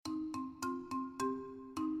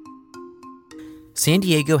San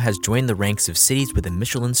Diego has joined the ranks of cities with a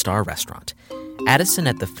Michelin star restaurant. Addison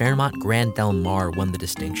at the Fairmont Grand Del Mar won the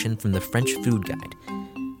distinction from the French Food Guide.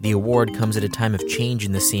 The award comes at a time of change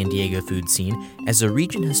in the San Diego food scene as the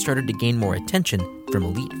region has started to gain more attention from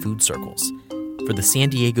elite food circles. For the San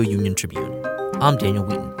Diego Union Tribune, I'm Daniel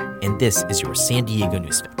Wheaton, and this is your San Diego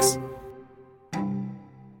News Fix.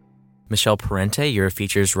 Michelle Parente, you're a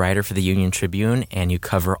features writer for the Union Tribune, and you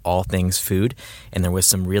cover all things food. And there was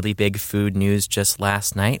some really big food news just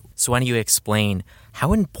last night. So why don't you explain,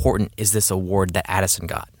 how important is this award that Addison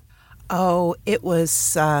got? Oh, it was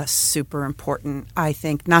super important, I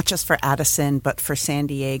think, not just for Addison, but for San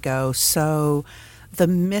Diego. So the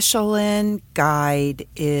Michelin Guide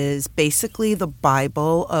is basically the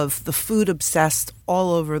Bible of the food obsessed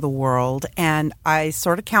all over the world. And I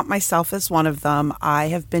sort of count myself as one of them. I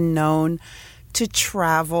have been known to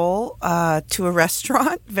travel to a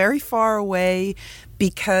restaurant very far away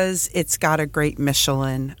because it's got a great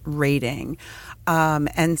Michelin rating.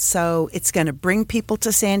 And so it's going to bring people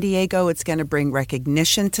to San Diego. It's going to bring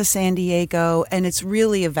recognition to San Diego. And it's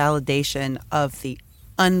really a validation of the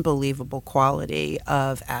unbelievable quality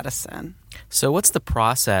of Addison. So what's the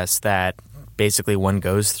process that basically one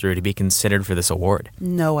goes through to be considered for this award?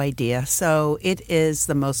 No idea. So it is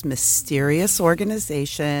the most mysterious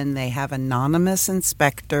organization. They have anonymous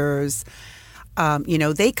inspectors.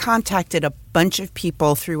 They contacted a bunch of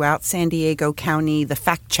people throughout San Diego County, the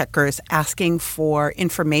fact checkers, asking for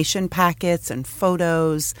information packets and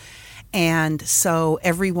photos. And so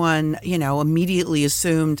everyone, immediately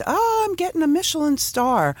assumed, I'm getting a Michelin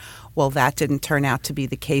star. Well, that didn't turn out to be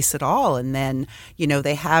the case at all. And then,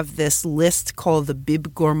 they have this list called the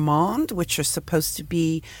Bib Gourmand, which are supposed to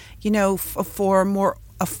be, for more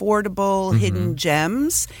affordable hidden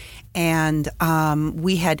gems. And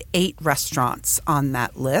we had 8 restaurants on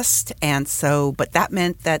that list. And so, but that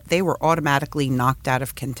meant that they were automatically knocked out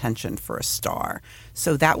of contention for a star.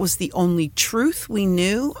 So that was the only truth we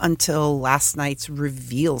knew until last night's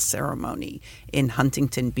reveal ceremony in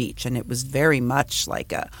Huntington Beach. And it was very much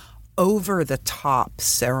like a over-the-top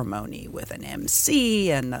ceremony with an MC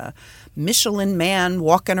and a Michelin man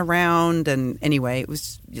walking around. And anyway, it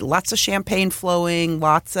was lots of champagne flowing,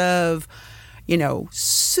 lots of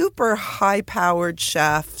super high-powered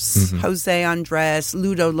chefs, Jose Andres,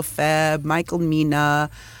 Ludo Lefebvre, Michael Mina.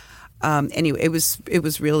 Anyway, it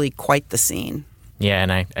was really quite the scene. Yeah,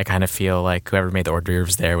 and I kind of feel like whoever made the hors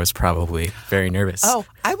d'oeuvres there was probably very nervous. Oh,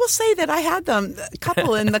 I will say that I had them, a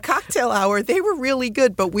couple in the cocktail hour. They were really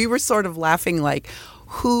good, but we were sort of laughing like,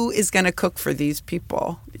 who is going to cook for these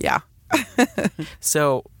people? Yeah.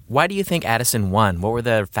 So why do you think Addison won? What were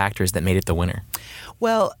the factors that made it the winner?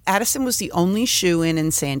 Well, Addison was the only shoe-in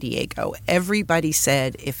in San Diego. Everybody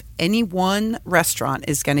said if any one restaurant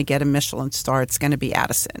is going to get a Michelin star, it's going to be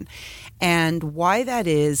Addison. And why that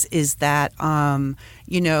is that,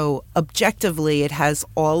 objectively, it has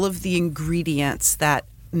all of the ingredients that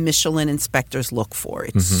Michelin inspectors look for.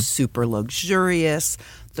 It's super luxurious.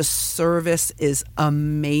 The service is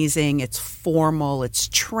amazing. It's formal. It's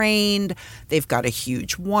trained. They've got a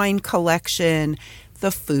huge wine collection.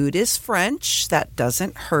 The food is French. That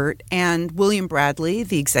doesn't hurt. And William Bradley,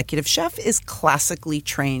 the executive chef, is classically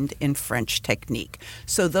trained in French technique.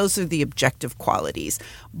 So those are the objective qualities.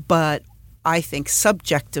 But I think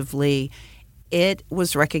subjectively, it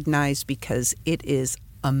was recognized because it is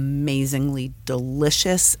amazingly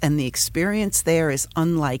delicious, and the experience there is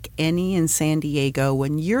unlike any in San Diego.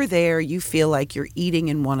 When you're there, you feel like you're eating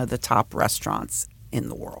in one of the top restaurants in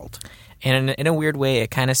the world. And in a weird way,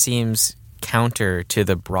 it kind of seems counter to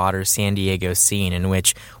the broader San Diego scene, in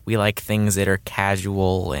which we like things that are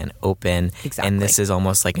casual and open. Exactly. And this is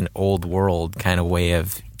almost like an old world kind of way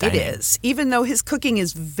of dining. It is, even though his cooking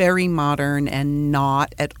is very modern and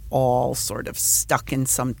not at all sort of stuck in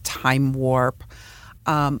some time warp.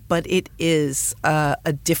 But it is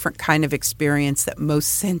a different kind of experience that most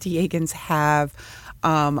San Diegans have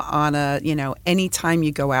on any time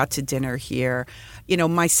you go out to dinner here.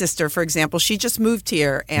 My sister, for example, she just moved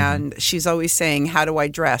here, and she's always saying, how do I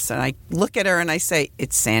dress? And I look at her and I say,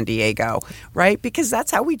 it's San Diego, right? Because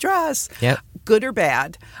that's how we dress, good or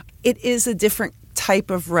bad. It is a different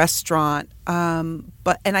type of restaurant, and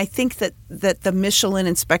I think that the Michelin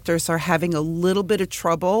inspectors are having a little bit of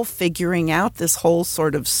trouble figuring out this whole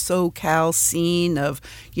sort of SoCal scene of,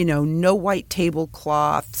 no white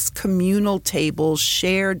tablecloths, communal tables,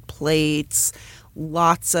 shared plates,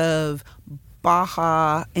 lots of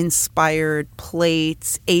Baja-inspired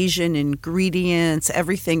plates, Asian ingredients.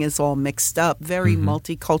 Everything is all mixed up, very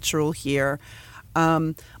multicultural here.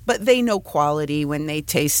 But they know quality when they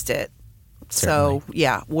taste it. Certainly. So,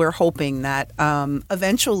 yeah, we're hoping that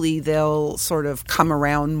eventually they'll sort of come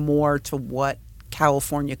around more to what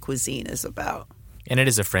California cuisine is about. And it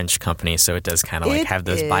is a French company, so it does kind of like have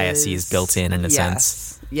those biases built in a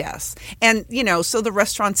sense. Yes. And, so the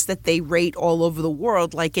restaurants that they rate all over the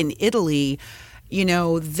world, like in Italy,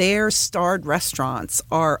 their starred restaurants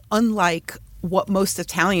are unlike what most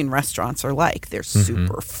Italian restaurants are like. They're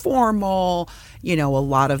super formal. A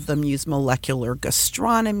lot of them use molecular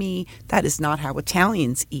gastronomy. That is not how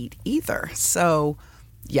Italians eat either. So,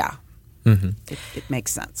 yeah, it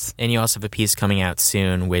makes sense. And you also have a piece coming out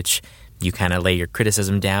soon, which you kind of lay your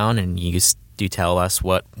criticism down and you do tell us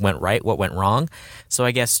what went right, what went wrong. So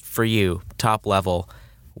I guess for you, top level,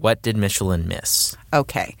 what did Michelin miss?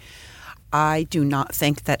 Okay. I do not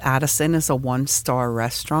think that Addison is a 1-star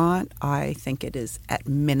restaurant. I think it is at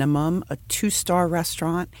minimum a 2-star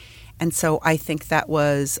restaurant. And so I think that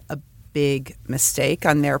was a big mistake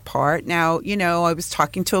on their part. Now, I was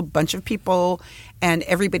talking to a bunch of people and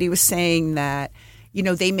everybody was saying that,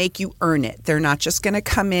 they make you earn it. They're not just going to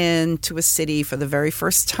come in to a city for the very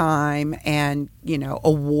first time and,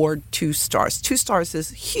 award 2 stars. 2 stars is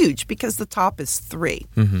huge because the top is 3.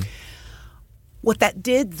 What that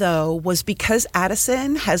did, though, was because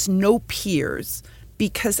Addison has no peers,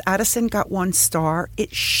 because Addison got 1 star,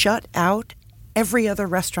 it shut out every other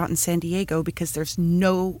restaurant in San Diego because there's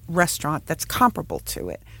no restaurant that's comparable to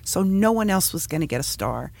it. So no one else was going to get a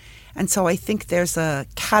star. And so I think there's a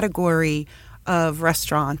category of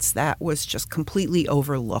restaurants that was just completely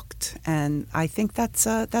overlooked. And I think that's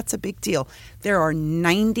a big deal. There are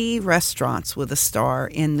 90 restaurants with a star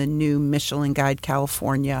in the new Michelin Guide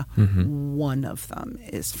California. One of them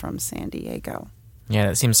is from San Diego. Yeah,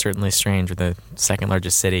 that seems certainly strange. We're the second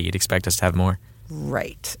largest city. You'd expect us to have more.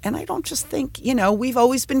 Right. And I don't just think, we've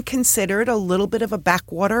always been considered a little bit of a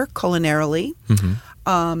backwater culinarily.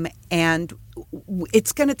 And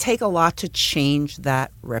it's going to take a lot to change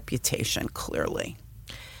that reputation, clearly.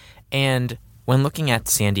 And when looking at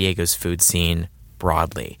San Diego's food scene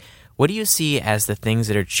broadly, what do you see as the things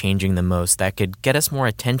that are changing the most that could get us more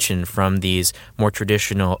attention from these more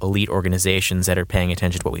traditional elite organizations that are paying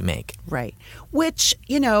attention to what we make? Right. Which,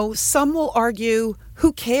 some will argue,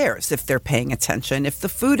 who cares if they're paying attention, if the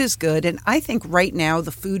food is good? And I think right now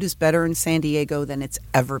the food is better in San Diego than it's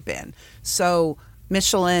ever been. So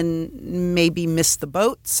Michelin maybe missed the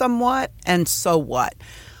boat somewhat, and so what?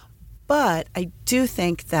 But I do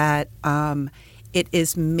think that it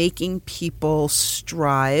is making people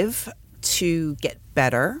strive to get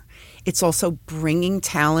better. It's also bringing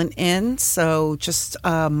talent in. So just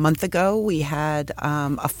a month ago, we had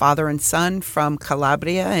a father and son from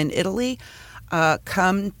Calabria in Italy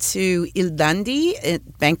come to Il Dandi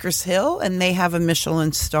at Bankers Hill, and they have a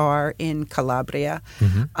Michelin star in Calabria.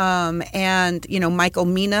 And, Michael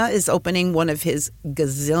Mina is opening one of his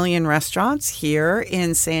gazillion restaurants here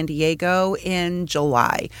in San Diego in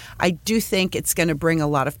July. I do think it's going to bring a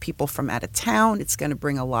lot of people from out of town. It's going to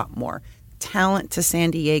bring a lot more talent to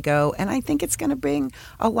San Diego, and I think it's going to bring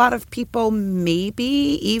a lot of people maybe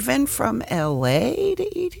even from L.A.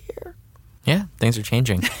 to eat here. Yeah, things are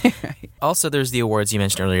changing. Right. Also, there's the awards you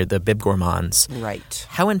mentioned earlier, the Bib Gourmands. Right.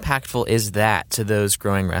 How impactful is that to those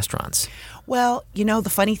growing restaurants? Well, the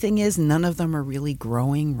funny thing is none of them are really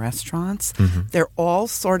growing restaurants. They're all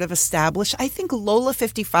sort of established. I think Lola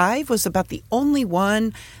 55 was about the only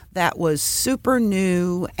one that was super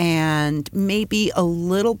new and maybe a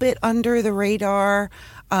little bit under the radar.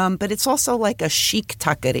 But it's also like a chic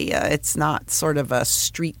taqueria. It's not sort of a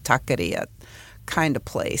street taqueria kind of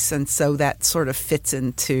place. And so that sort of fits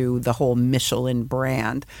into the whole Michelin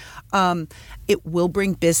brand. It will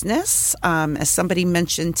bring business. As somebody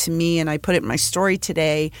mentioned to me, and I put it in my story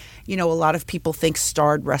today, a lot of people think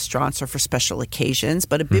starred restaurants are for special occasions,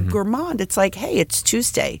 but a Bib Gourmand, it's like, hey, it's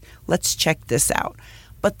Tuesday. Let's check this out.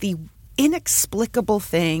 But the inexplicable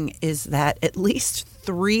thing is that at least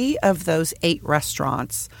 3 of those 8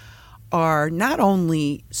 restaurants are not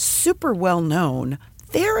only super well known,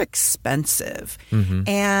 they're expensive.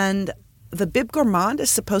 And the Bib Gourmand is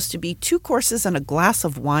supposed to be 2 courses and a glass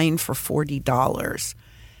of wine for $40.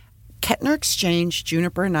 Kettner Exchange,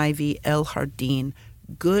 Juniper and Ivy, El Jardín,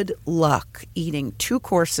 good luck eating 2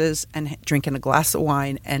 courses and drinking a glass of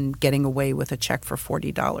wine and getting away with a check for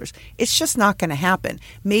 $40. It's just not going to happen.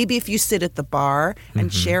 Maybe if you sit at the bar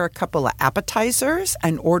and share a couple of appetizers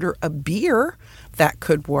and order a beer, that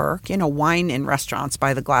could work. Wine in restaurants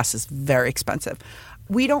by the glass is very expensive.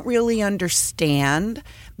 We don't really understand.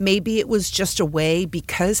 Maybe it was just a way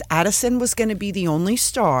because Addison was going to be the only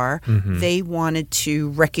star, they wanted to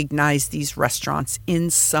recognize these restaurants in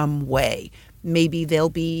some way. Maybe they'll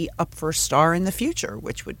be up for a star in the future,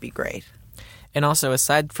 which would be great. And also,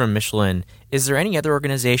 aside from Michelin, is there any other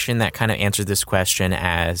organization that kind of answers this question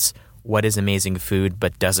as what is amazing food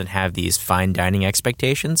but doesn't have these fine dining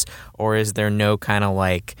expectations? Or is there no kind of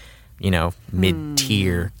like,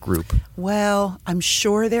 mid-tier group? Well, I'm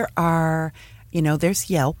sure there are. There's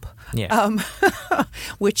Yelp,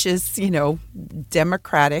 which is,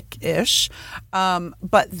 democratic-ish.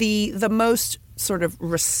 But the most sort of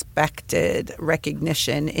respected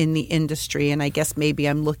recognition in the industry, and I guess maybe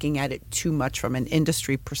I'm looking at it too much from an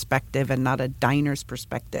industry perspective and not a diner's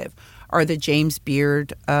perspective, are the James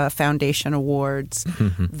Beard Foundation Awards,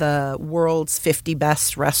 the world's 50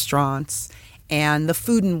 best restaurants, and the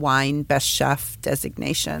Food and Wine Best Chef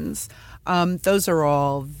designations. Those are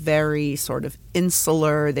all very sort of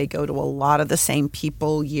insular. They go to a lot of the same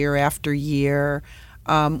people year after year.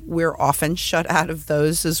 We're often shut out of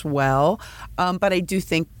those as well. But I do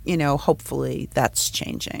think, hopefully that's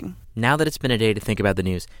changing. Now that it's been a day to think about the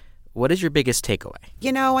news, what is your biggest takeaway?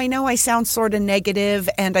 I know I sound sort of negative,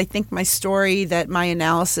 and I think my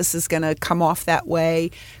analysis is going to come off that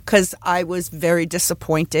way because I was very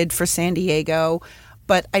disappointed for San Diego.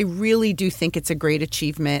 But I really do think it's a great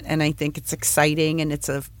achievement, and I think it's exciting, and it's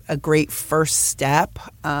a great first step.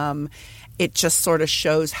 It just sort of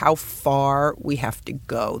shows how far we have to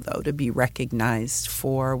go, though, to be recognized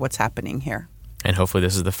for what's happening here. And hopefully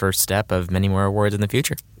this is the first step of many more awards in the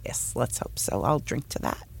future. Yes, let's hope so. I'll drink to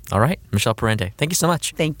that. All right. Michelle Parente, thank you so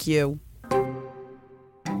much. Thank you.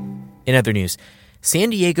 In other news, San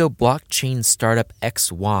Diego blockchain startup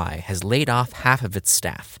XY has laid off half of its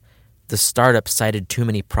staff. The startup cited too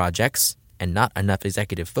many projects and not enough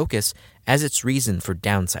executive focus as its reason for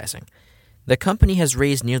downsizing. The company has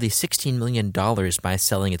raised nearly $16 million by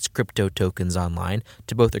selling its crypto tokens online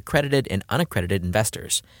to both accredited and unaccredited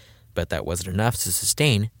investors. But that wasn't enough to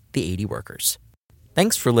sustain the 80 workers.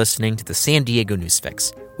 Thanks for listening to the San Diego News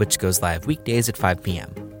Fix, which goes live weekdays at 5 p.m.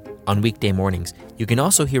 On weekday mornings, you can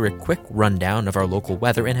also hear a quick rundown of our local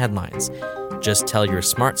weather and headlines. Just tell your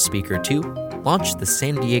smart speaker to launch the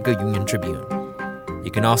San Diego Union Tribune.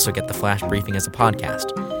 You can also get the flash briefing as a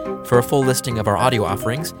podcast. For a full listing of our audio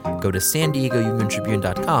offerings, go to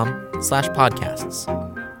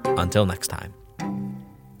SanDiegoUnionTribune.com/podcasts. Until next time.